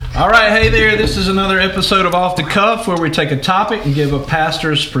All right, hey there. This is another episode of Off the Cuff where we take a topic and give a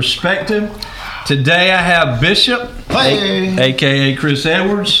pastor's perspective. Today I have Bishop, a.k.a. Chris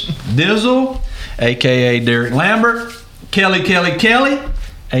Edwards, Dizzle, a.k.a. Derek Lambert, Kelly,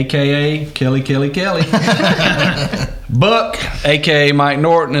 a.k.a. Kelly. Buck, a.k.a. Mike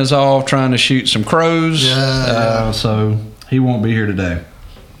Norton, is off trying to shoot some crows, so he won't be here today.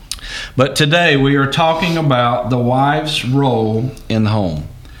 But today we are talking about the wife's role in the home.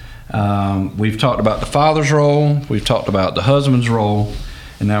 We've talked about the father's role, we've talked about the husband's role,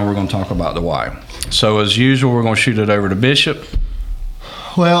 and now we're going to talk about the wife. So as usual, we're going to shoot it over to Bishop.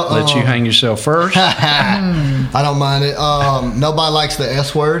 Well, let you hang yourself first. I don't mind it. Nobody likes the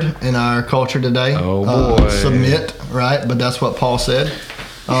S word in our culture today. Oh boy, submit, right? But that's what Paul said.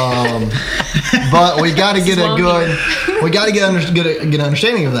 But we got to get a good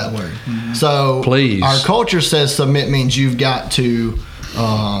understanding of that word. Mm-hmm. So, please, our culture says submit means you've got to.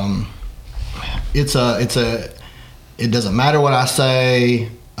 It doesn't matter what I say.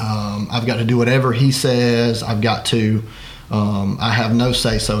 I've got to do whatever he says. I've got to. I have no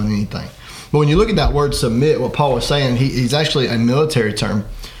say so in anything. But when you look at that word submit, what Paul was saying, he's actually a military term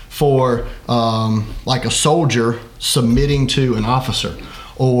for like a soldier submitting to an officer,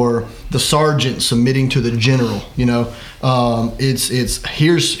 or the sergeant submitting to the general. You know, it's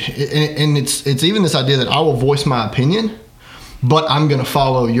even this idea that I will voice my opinion, but I'm going to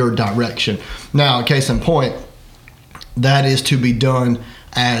follow your direction. Now, case in point, that is to be done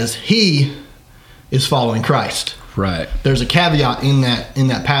as he is following Christ. Right. There's a caveat in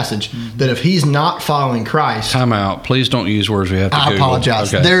that passage that if he's not following Christ, time out. Please don't use words we have to Google. I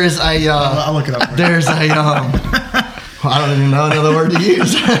apologize. Okay. There is a. I'll look it up. There's a. I don't even know another word to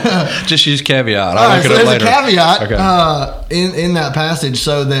use. Just use caveat. I'll look it up there's later. A caveat okay. in that passage,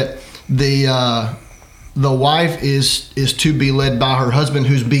 so that the wife is to be led by her husband,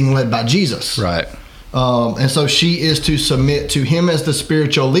 who's being led by Jesus. Right. And so she is to submit to him as the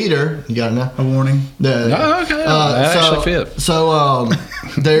spiritual leader. You got it now? A warning. Okay. That actually fit. So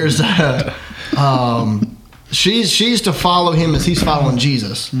there's she's to follow him as he's following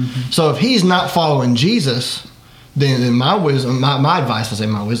Jesus. Mm-hmm. So if he's not following Jesus, then my wisdom, my advice, I say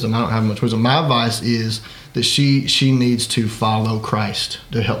my wisdom, I don't have much wisdom. My advice is that she needs to follow Christ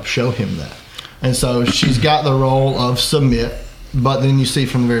to help show him that. And so she's got the role of submit. But then you see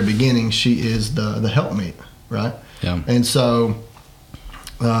from the very beginning, she is the helpmate, right? Yeah. And so,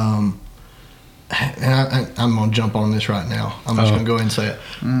 and I'm going to jump on this right now. I'm just going to go ahead and say it.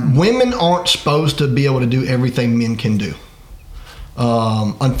 Women aren't supposed to be able to do everything men can do.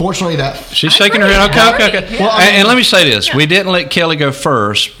 Unfortunately, she's shaking her head. Okay. Well, and let me say this: we didn't let Kelly go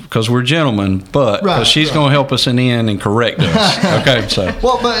first because we're gentlemen, but right, she's going to help us in the end and correct us. Okay, so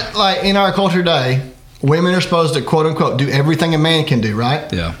but like in our culture today, women are supposed to, quote unquote, do everything a man can do,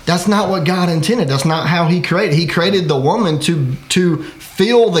 right? Yeah. That's not what God intended. That's not how he created. He created the woman to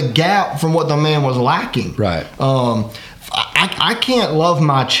fill the gap from what the man was lacking. Right. I can't love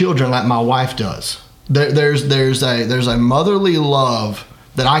my children like my wife does. There's a motherly love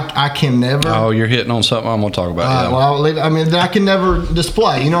that I can never. Oh, you're hitting on something I'm going to talk about. That I can never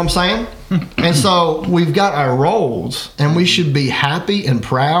display. You know what I'm saying? And so we've got our roles, and we should be happy and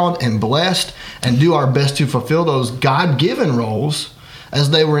proud and blessed and do our best to fulfill those God-given roles as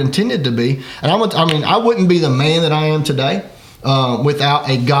they were intended to be. And I wouldn't be the man that I am today without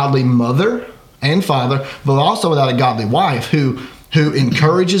a godly mother and father, but also without a godly wife who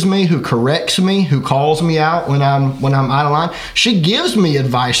encourages me, who corrects me, who calls me out when I'm out of line. She gives me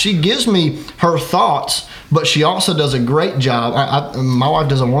advice. She gives me her thoughts, but she also does a great job. My wife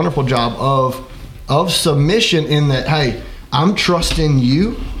does a wonderful job of submission in that, hey, I'm trusting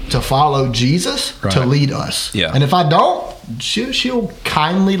you to follow Jesus, right, to lead us. Yeah. And if I don't, she'll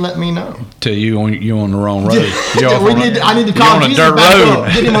kindly let me know. Tell you on the wrong road. I need to call Jesus back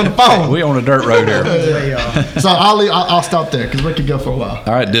up. Get him on the phone. We on a dirt road here. So I'll stop there because we could go for a while.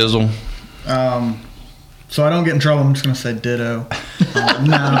 All right, Dizzle. So I don't get in trouble, I'm just going to say ditto.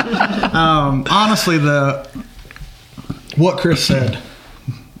 No. Honestly, what Chris said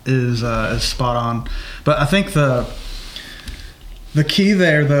is spot on. But I think the key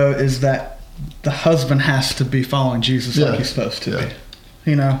there, though, is that the husband has to be following Jesus like he's supposed to be.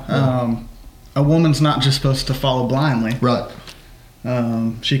 You know, a woman's not just supposed to follow blindly. Right.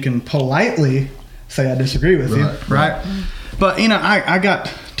 She can politely say, I disagree with you. Right. But, you know, I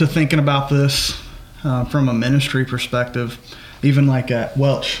got to thinking about this from a ministry perspective, even like at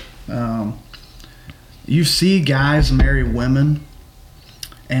Welch. You see guys marry women,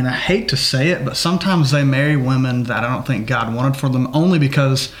 And I hate to say it, but sometimes they marry women that I don't think God wanted for them, only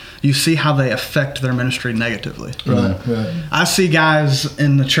because you see how they affect their ministry negatively. Right. I see guys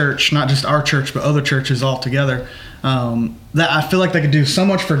in the church, not just our church, but other churches altogether, that I feel like they could do so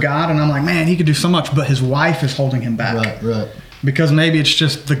much for God, and I'm like, man, he could do so much, but his wife is holding him back. Right. Because maybe it's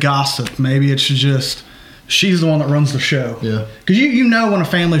just the gossip. Maybe it's just she's the one that runs the show. Yeah. Because you know when a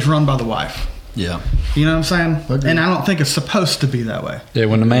family's run by the wife. Yeah. You know what I'm saying? Agreed. And I don't think it's supposed to be that way. Yeah,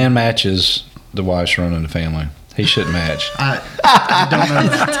 when the man matches, the wife's running the family. He shouldn't match. I don't know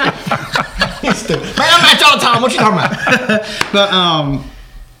that. He's stupid. Man, I match all the time. What you talking about?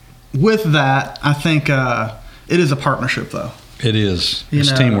 But with that, I think it is a partnership, though. It is. You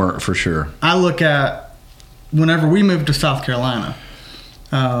It's know, teamwork for sure. I look at whenever we moved to South Carolina,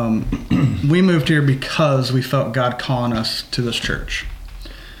 we moved here because we felt God calling us to this church.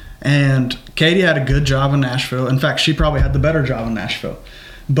 And Katie had a good job in Nashville. In fact, she probably had the better job in Nashville.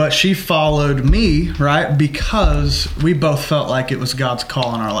 But she followed me, right, because we both felt like it was God's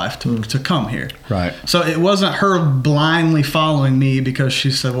call in our life to come here. Right. So it wasn't her blindly following me because she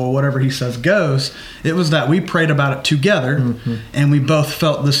said, well, whatever he says goes. It was that we prayed about it together, and we both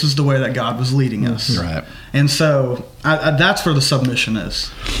felt this is the way that God was leading us. Right. And so that's where the submission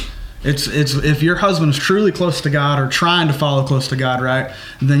is. It's if your husband is truly close to God or trying to follow close to God, right,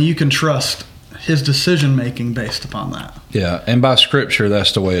 then you can trust his decision making based upon that. Yeah, and by Scripture,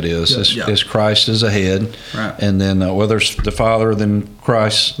 that's the way it is. It's Christ is ahead, Right. And then whether it's the Father, then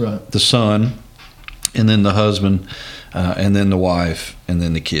Christ, Right. the Son, and then the husband, and then the wife, and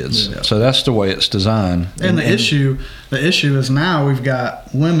then the kids. Yeah. So that's the way it's designed. And the issue is now we've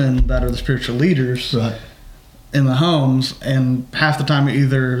got women that are the spiritual leaders. Right. In the homes, and half the time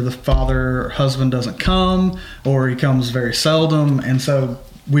either the father or husband doesn't come or he comes very seldom, and so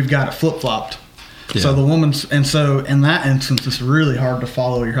we've got it flip-flopped. Yeah. So the woman's, and so in that instance it's really hard to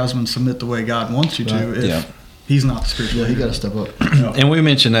follow your husband, submit the way God wants you to Right. if he's not the spiritual Yeah, he leader. got to step up. And we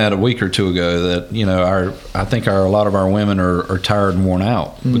mentioned that a week or two ago that I think a lot of our women are tired and worn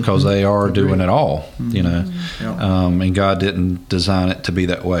out because they are doing it all, Yeah. and God didn't design it to be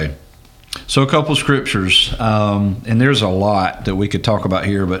that way. So a couple scriptures, and there's a lot that we could talk about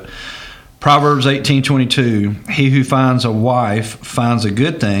here, but Proverbs 18:22, he who finds a wife finds a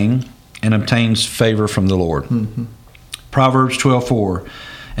good thing and obtains favor from the Lord. Proverbs 12:4,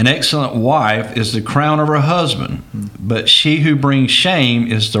 an excellent wife is the crown of her husband, but she who brings shame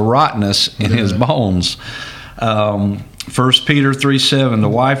is the rottenness in his bones. 1 Peter 3:7, the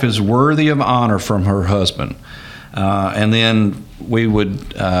wife is worthy of honor from her husband. And then we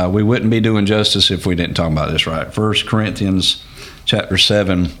wouldn't be doing justice if we didn't talk about this, right? 1 Corinthians chapter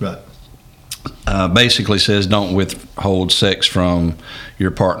 7 Right. Basically says don't withhold sex from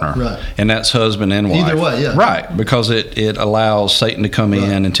your partner. Right. And that's husband and wife. Either way, yeah. Right, because it allows Satan to come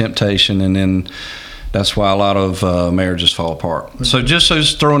in and temptation, and then that's why a lot of marriages fall apart. So just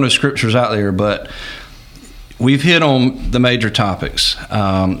those throwing those scriptures out there, but we've hit on the major topics.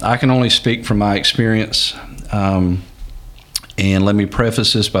 I can only speak from my experience. And let me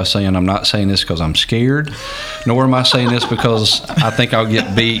preface this by saying I'm not saying this because I'm scared, nor am I saying this because I think I'll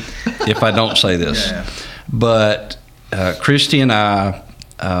get beat if I don't say this. Yeah. But Christy and I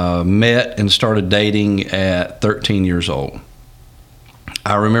met and started dating at 13 years old.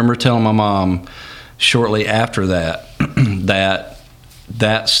 I remember telling my mom shortly after that that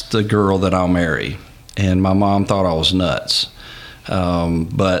that's the girl that I'll marry. And my mom thought I was nuts.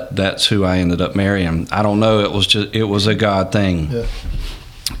 But that's who I ended up marrying. I don't know. It was a God thing. Yeah.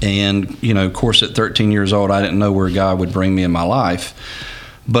 And, of course, at 13 years old, I didn't know where God would bring me in my life.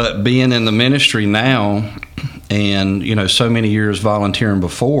 But being in the ministry now and, so many years volunteering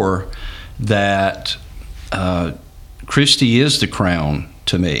before that, Christy is the crown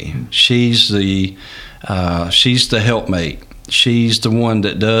to me. She's the helpmate. She's the one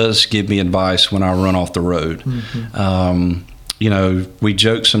that does give me advice when I run off the road. We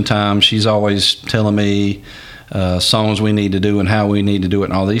joke sometimes. She's always telling me songs we need to do and how we need to do it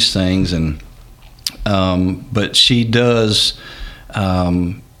and all these things. And but she does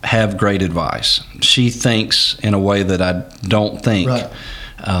have great advice. She thinks in a way that I don't think. Right.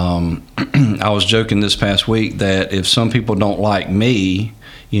 I was joking this past week that if some people don't like me,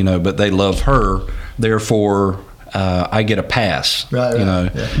 but they love her, therefore I get a pass. Right,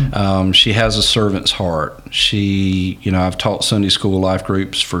 yeah. She has a servant's heart. I've taught Sunday school life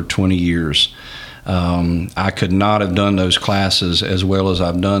groups for 20 years. I could not have done those classes as well as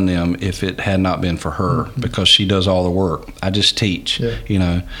I've done them if it had not been for her, because she does all the work. I just teach,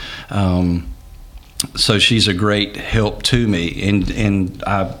 so she's a great help to me. And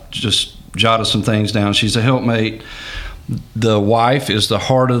I just jotted some things down. She's a helpmate, the wife is the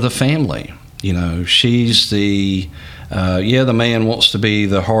heart of the family. You know, she's the man wants to be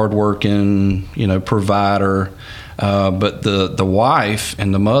the hardworking, provider, but the wife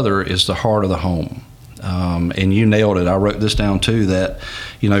and the mother is the heart of the home. And you nailed it. I wrote this down too, that,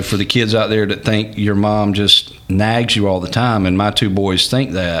 for the kids out there that think your mom just nags you all the time, and my two boys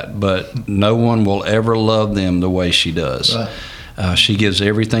think that, but no one will ever love them the way she does. Right. She gives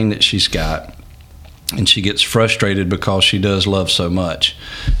everything that she's got, and she gets frustrated because she does love so much.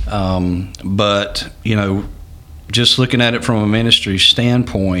 But, just looking at it from a ministry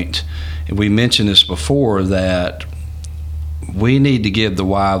standpoint, we mentioned this before, that we need to give the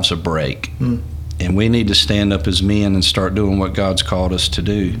wives a break. And we need to stand up as men and start doing what God's called us to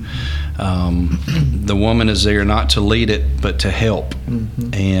do. The woman is there not to lead it, but to help.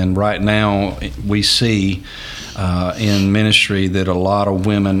 And right now, we see in ministry that a lot of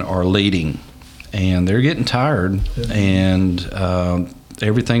women are leading, and they're getting tired, and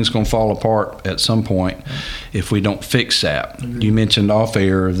everything's going to fall apart at some point if we don't fix that. You mentioned off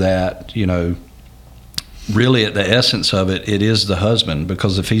air that, really at the essence of it, it is the husband,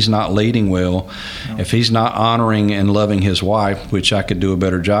 because if he's not leading well, if he's not honoring and loving his wife, which I could do a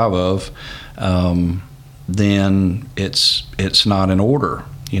better job of, then it's not in order,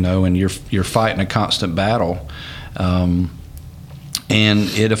 and you're fighting a constant battle, and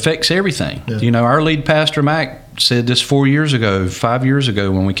it affects everything. Our lead pastor Mac said this 5 years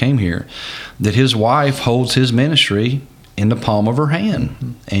ago when we came here, that his wife holds his ministry in the palm of her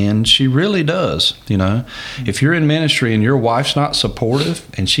hand, and she really does. If you're in ministry and your wife's not supportive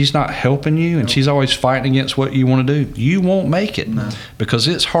and she's not helping you, and she's always fighting against what you want to do, you won't make it, because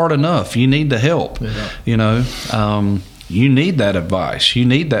it's hard enough. You need the help. You need that advice, you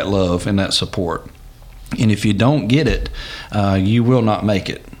need that love and that support, and if you don't get it, you will not make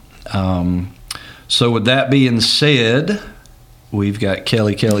it. So with that being said, we've got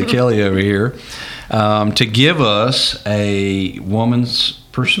Kelly over here to give us a woman's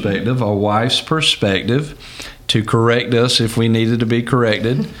perspective, a wife's perspective, to correct us if we needed to be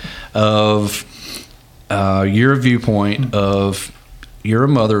corrected, of your viewpoint of, you're a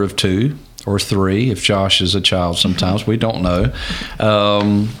mother of 2 or 3, if Josh is a child sometimes, we don't know.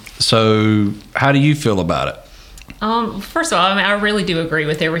 So how do you feel about it? First of all, I really do agree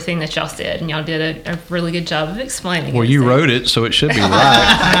with everything that y'all said, and y'all did a really good job of explaining it. Well, you wrote it, so it should be right.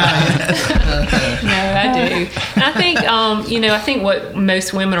 No, I do. And I think, I think what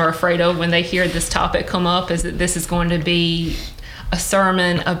most women are afraid of when they hear this topic come up is that this is going to be a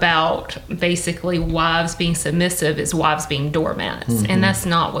sermon about basically wives being submissive is wives being doormats. And that's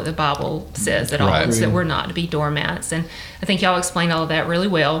not what the Bible says at all. It's that we're not to be doormats. And I think y'all explained all of that really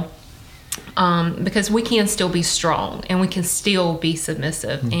well. Because we can still be strong, and we can still be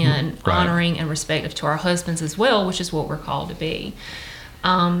submissive and honoring and respectful to our husbands as well, which is what we're called to be.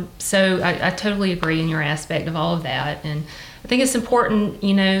 So I totally agree in your aspect of all of that. And I think it's important,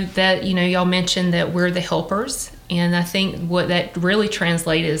 that, y'all mentioned that we're the helpers. And I think what that really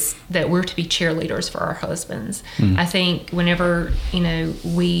translates is that we're to be cheerleaders for our husbands. I think whenever,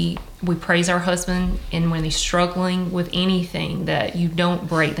 we praise our husband, and when he's struggling with anything, that you don't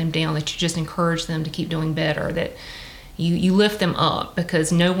break them down, that you just encourage them to keep doing better, that you lift them up,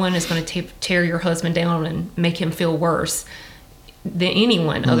 because no one is going to tear your husband down and make him feel worse than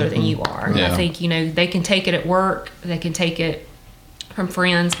anyone other than you are. I think, they can take it at work, they can take it from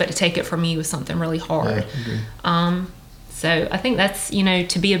friends, but to take it from you is something really hard. So I think that's,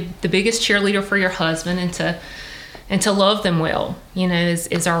 to be the biggest cheerleader for your husband, and to love them well,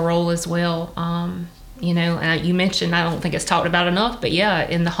 is our role as well. And you mentioned, I don't think it's talked about enough, but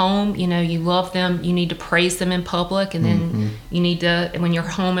in the home, you love them, you need to praise them in public, and then you need to, when you're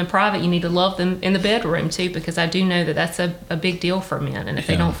home in private, you need to love them in the bedroom too, because I do know that that's a big deal for men, and if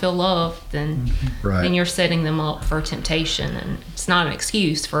they don't feel loved, then you're setting them up for temptation, and it's not an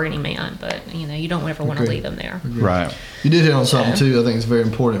excuse for any man, but you don't ever want to leave them there. Right. You did hit on something too. I think it's very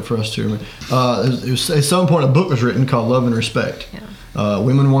important for us to remember. At some point, a book was written called Love and Respect.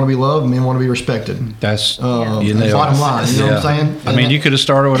 Women want to be loved, men want to be respected. That's bottom line. You know what I'm saying? I mean, you could have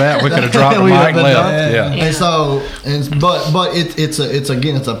started with that. We could have dropped the mic and left. And so, but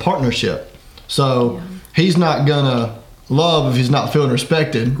it's a partnership. So he's not gonna love if he's not feeling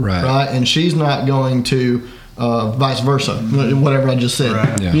respected, right? And she's not going to. Vice versa, whatever I just said.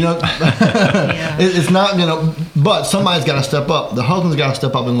 It's not gonna. But somebody's got to step up. The husband's got to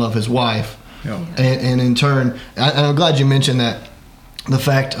step up and love his wife, and in turn, I'm glad you mentioned that. The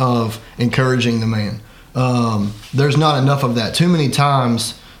fact of encouraging the man. There's not enough of that. Too many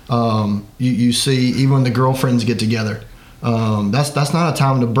times you see, even when the girlfriends get together, that's not a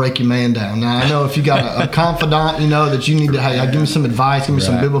time to break your man down. Now I know if you got a confidant, that you need to, hey, give me some advice, give me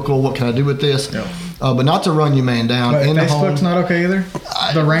some biblical. What can I do with this? Yep. But not to run your man down. But in the Facebook's home. not okay either.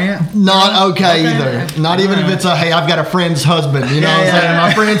 The rant, not okay either. Not even if it's hey, I've got a friend's husband. You know what I'm saying?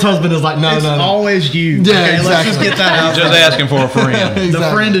 My friend's husband is like, no, it's no. always you. Yeah, okay, exactly. Let's just get that out. Just asking for a friend. Exactly.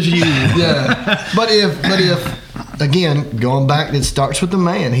 The friend is you. Yeah. But if again, going back, it starts with the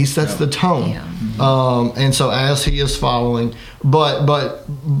man. He sets the tone. Yeah. And so as he is following, but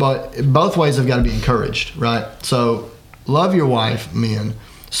both ways have got to be encouraged, right? So love your wife, men,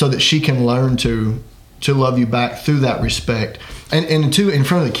 so that she can learn to love you back through that respect. And two, in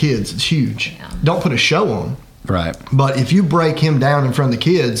front of the kids, it's huge. Yeah. Don't put a show on. Right. But if you break him down in front of the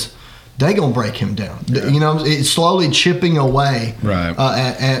kids, they gonna break him down. Yeah. It's slowly chipping away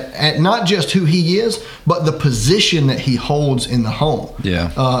at not just who he is, but the position that he holds in the home.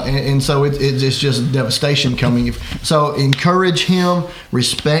 Yeah. And so it's just devastation coming. So encourage him,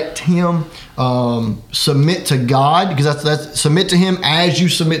 respect him, submit to God, because that's submit to him as you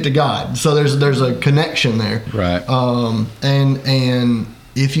submit to God. So there's a connection there. Right. And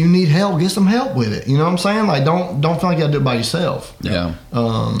if you need help, get some help with it. You know what I'm saying? Like, don't feel like you gotta do it by yourself. Yeah.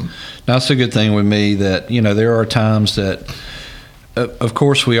 That's a good thing with me that, there are times that, of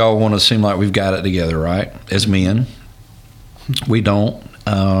course, we all want to seem like we've got it together, right? As men, we don't.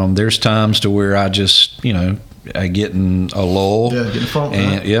 There's times to where I just, I get in a lull. Yeah, get in funk,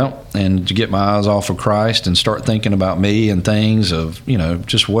 and to get my eyes off of Christ and start thinking about me and things of,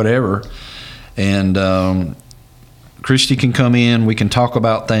 just whatever. And, Christy can come in, we can talk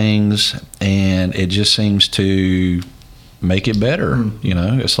about things, and it just seems to make it better.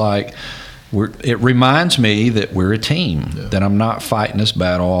 It's like it reminds me that we're a team, that I'm not fighting this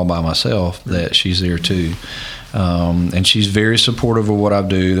battle all by myself, that she's there too. And she's very supportive of what I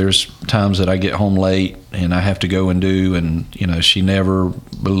do. There's times that I get home late and I have to go and do, and she never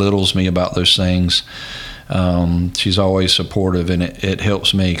belittles me about those things. She's always supportive, and it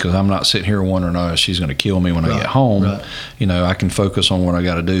helps me, because I'm not sitting here wondering, oh, she's going to kill me when I get home. Right. I can focus on what I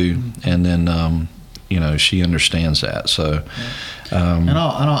got to do, and then she understands that. So, and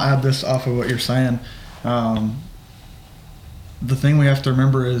I'll add this off of what you're saying. The thing we have to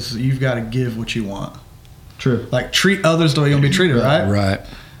remember is you've got to give what you want. True. Like, treat others the way you want to be treated, right? Right.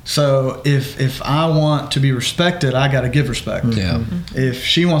 So if I want to be respected, I got to give respect. Yeah. Mm-hmm. If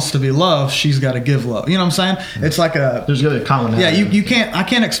she wants to be loved, she's got to give love. You know what I'm saying? It's like there's got to be a commonality. Yeah, I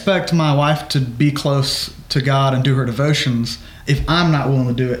can't expect my wife to be close to God and do her devotions if I'm not willing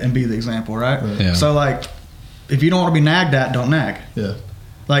to do it and be the example, right? Yeah. So if you don't want to be nagged at, don't nag. Yeah.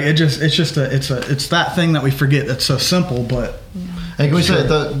 It's that thing that we forget that's so simple, but. And can we say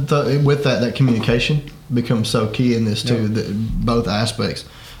with that communication becomes so key in this too, both aspects.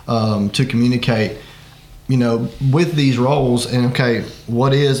 To communicate, with these roles, and okay,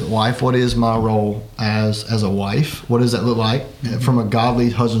 what is my role as a wife? What does that look like from a godly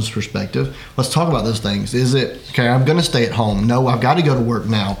husband's perspective? Let's talk about those things. Is it, okay, I'm going to stay at home? No, I've got to go to work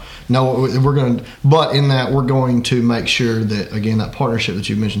now. No, but in that, we're going to make sure that, again, that partnership that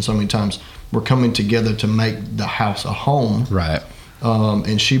you've mentioned so many times, we're coming together to make the house a home. Right.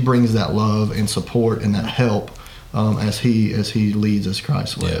 And she brings that love and support and that help. As he leads as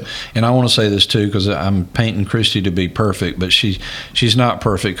Christ led. Yeah. And I want to say this too, because I'm painting Christy to be perfect, but she's not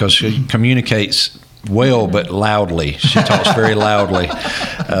perfect, because she communicates well, but loudly. She talks very loudly.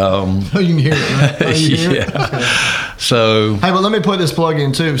 You can hear it, right? Okay. So, hey, but let me put this plug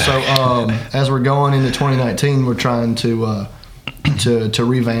in too. So as we're going into 2019, we're trying to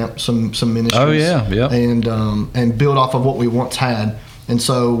revamp some ministries. Oh yeah. And build off of what we once had. And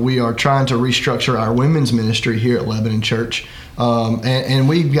so we are trying to restructure our women's ministry here at Lebanon Church. And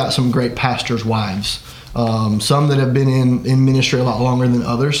we've got some great pastors' wives, some that have been in ministry a lot longer than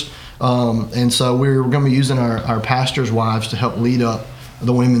others. And so we're going to be using our pastors' wives to help lead up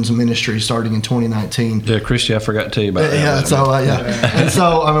the women's ministry starting in 2019. Yeah, Christy, I forgot to tell you about that. Yeah, so, And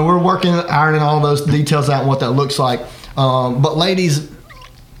so, we're ironing all those details out and what that looks like. But ladies,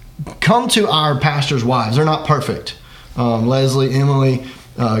 come to our pastors' wives. They're not perfect. Leslie, Emily,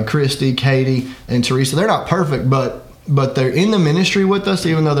 Christy, Katie, and Teresa, they're not perfect, but they're in the ministry with us,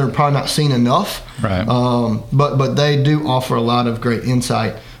 even though they're probably not seen enough. Right. But they do offer a lot of great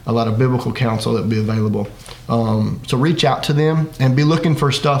insight, a lot of biblical counsel that will be available. So reach out to them and be looking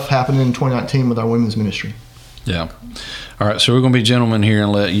for stuff happening in 2019 with our women's ministry. Yeah. All right, so we're going to be gentlemen here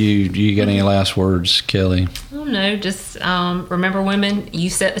and let you got any last words, Kelly? Oh, no, just remember, women, you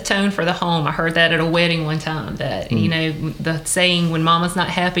set the tone for the home. I heard that at a wedding one time, that, you know, the saying, when mama's not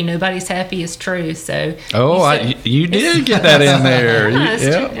happy, nobody's happy, is true. So you did get that in there.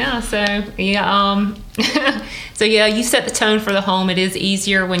 So you set the tone for the home. It is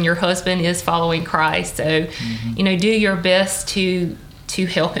easier when your husband is following Christ. So, you know, do your best to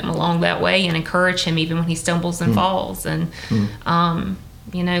help him along that way and encourage him even when he stumbles and falls, and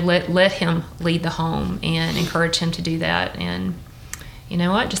you know, let him lead the home and encourage him to do that. And you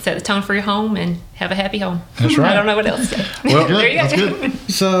know what, just set the tone for your home and have a happy home. That's right. I don't know what else to say. Well, there you go. That's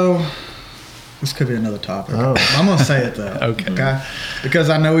good. So this could be another topic. I'm gonna say it though. Okay, because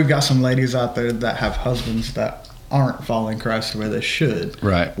I know we've got some ladies out there that have husbands that aren't following Christ the way they should.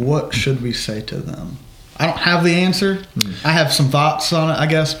 Right. What should we say to them? I don't have the answer. I have some thoughts on it, I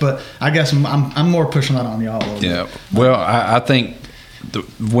guess, but I guess I'm more pushing that on y'all a little bit. Well, I think the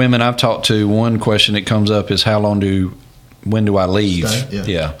women I've talked to, one question that comes up is, when do I leave?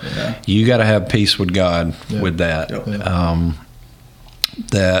 Yeah. You got to have peace with God with that.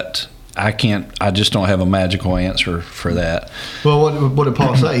 That I just don't have a magical answer for that. Well, what did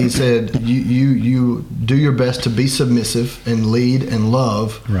Paul say? He said, you do your best to be submissive and lead and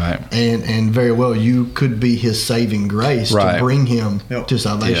love. Right. And very well, you could be his saving grace to bring him to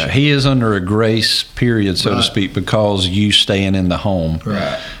salvation. Yeah, he is under a grace period, so to speak, because you staying in the home.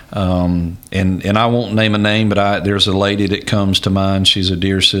 Right. And I won't name a name, but there's a lady that comes to mind. She's a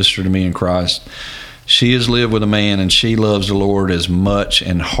dear sister to me in Christ. She has lived with a man, and she loves the Lord as much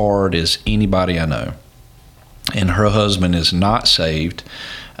and hard as anybody I know. And her husband is not saved,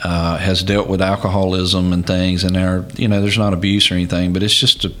 has dealt with alcoholism and things, and there's not abuse or anything, but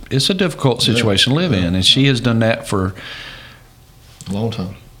it's a difficult situation to live in. And she has done that for a long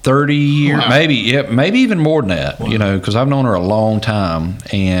time. 30 years, maybe even more than that, because I've known her a long time,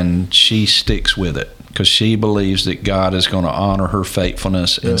 and she sticks with it because she believes that God is going to honor her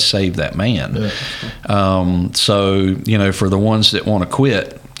faithfulness and save that man. So, for the ones that want to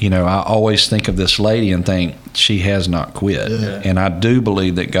quit, I always think of this lady and think she has not quit. And I do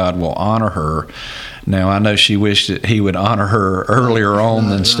believe that God will honor her. Now, I know she wished that he would honor her earlier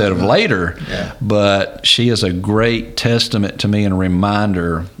on instead of later, but she is a great testament to me and a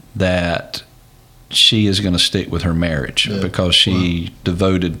reminder that she is going to stick with her marriage because she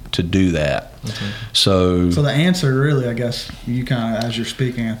devoted to do that. So the answer really, I guess, you kind of, as you're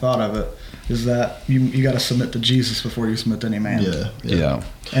speaking, I thought of it, is that you got to submit to Jesus before you submit to any man. Yeah.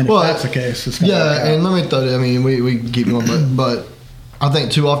 And if that's the case, it's going to work out. And let me throw it, I mean, we keep going, but I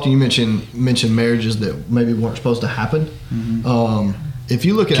think too often you mention marriages that maybe weren't supposed to happen. If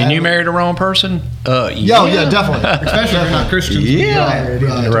you look at you marry the wrong person? Yeah, definitely. Especially if you're not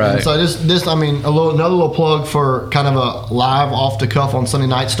Christian. Right. So this, I mean, another little plug for kind of a live off the cuff on Sunday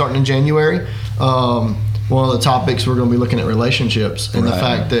night starting in January. One of the topics we're going to be looking at relationships and the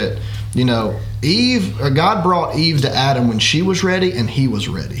fact that God brought Eve to Adam when she was ready and he was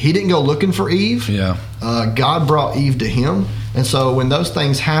ready. He didn't go looking for Eve. God brought Eve to him. And so when those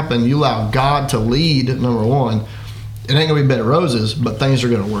things happen, you allow God to lead, number one. It ain't going to be bed of roses, but things are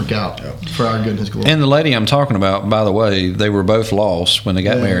going to work out for our good and his glory. And the lady I'm talking about, by the way, they were both lost when they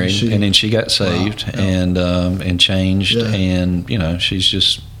got married, and then she got saved and changed, and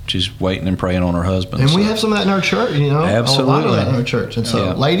she's waiting and praying on her husband. And we have some of that in our church, Absolutely. A lot of that in our church. And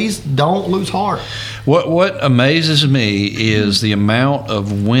so, ladies, don't lose heart. What amazes me is the amount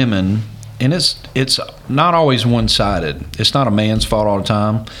of women, and it's not always one-sided. It's not a man's fault all the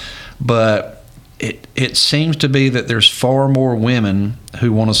time, but it seems to be that there's far more women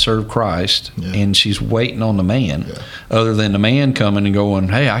who want to serve Christ, and she's waiting on the man, other than the man coming and going,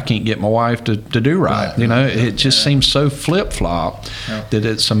 hey, I can't get my wife to do right. It just seems so flip-flop that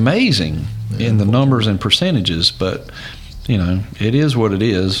it's amazing in the numbers and percentages, but, it is what it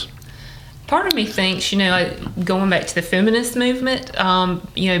is. Part of me thinks, going back to the feminist movement,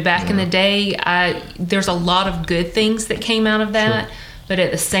 back in the day, there's a lot of good things that came out of that. Sure. But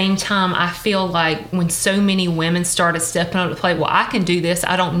at the same time, I feel like when so many women started stepping up to the plate, well, I can do this.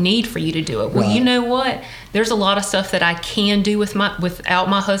 I don't need for you to do it. Well, you know what? There's a lot of stuff that I can do without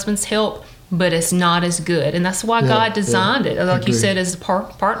my husband's help, but it's not as good. And that's why God designed it, like you said, as a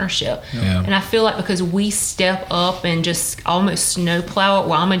partnership. And I feel like because we step up and just almost snowplow it,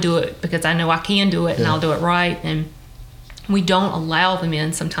 well, I'm going to do it because I know I can do it and I'll do it right. And we don't allow the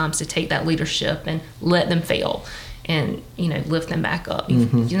men sometimes to take that leadership and let them fail. And lift them back up.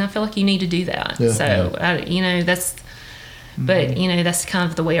 I feel like you need to do that. That's But that's kind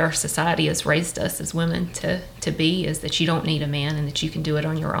of the way our society has raised us as women to be, is that you don't need a man and that you can do it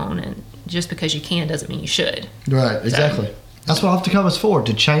on your own, and just because you can doesn't mean you should. Right, exactly. So, that's what Off the Cuff is for,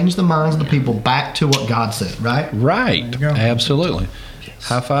 to change the minds of the people back to what God said, right? Right, absolutely. Yes.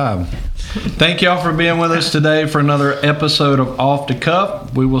 High five. Thank y'all for being with us today for another episode of Off the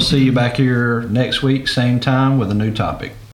Cuff. We will see you back here next week, same time, with a new topic.